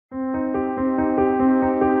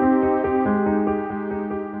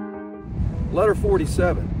Letter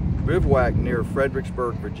 47, bivouac near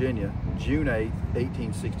Fredericksburg, Virginia, June 8,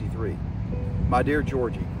 1863. My dear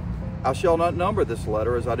Georgie, I shall not number this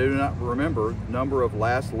letter as I do not remember the number of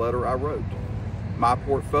last letter I wrote. My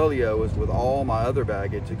portfolio is with all my other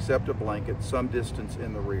baggage except a blanket some distance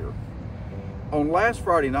in the rear. On last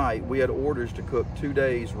Friday night, we had orders to cook 2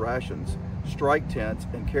 days' rations, strike tents,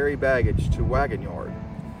 and carry baggage to wagon yard.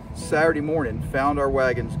 Saturday morning found our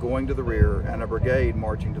wagons going to the rear and a brigade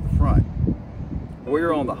marching to the front. We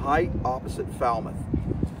are on the height opposite Falmouth.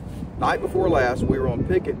 Night before last, we were on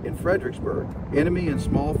picket in Fredericksburg. Enemy in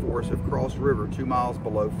small force have crossed river 2 miles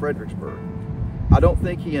below Fredericksburg. I don't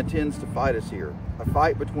think he intends to fight us here. A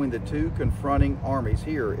fight between the two confronting armies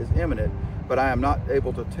here is imminent, but I am not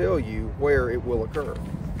able to tell you where it will occur.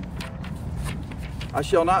 I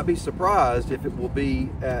shall not be surprised if it will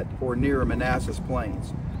be at or near Manassas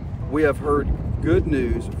Plains. We have heard good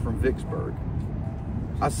news from Vicksburg.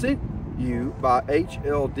 I sent you by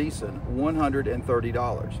H.L. Deason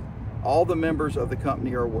 $130. All the members of the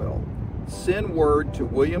company are well. Send word to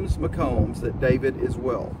Williams McCombs that David is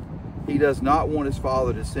well. He does not want his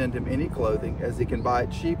father to send him any clothing as he can buy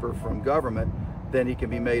it cheaper from government than he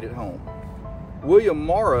can be made at home. William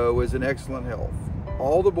Morrow is in excellent health.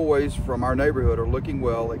 All the boys from our neighborhood are looking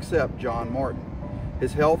well except John Martin.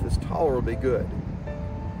 His health is tolerably good.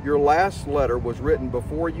 Your last letter was written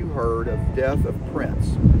before you heard of death of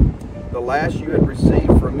Prince. The last you had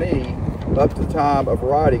received from me up to time of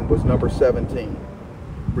writing was number 17.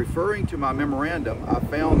 Referring to my memorandum, I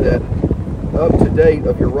found that up to date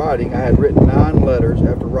of your writing, I had written 9 letters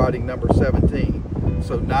after writing number 17.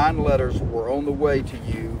 So 9 letters were on the way to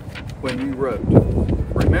you when you wrote.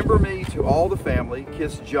 Remember me to all the family.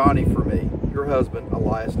 Kiss Johnny for me. Your husband,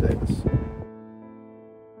 Elias Davis.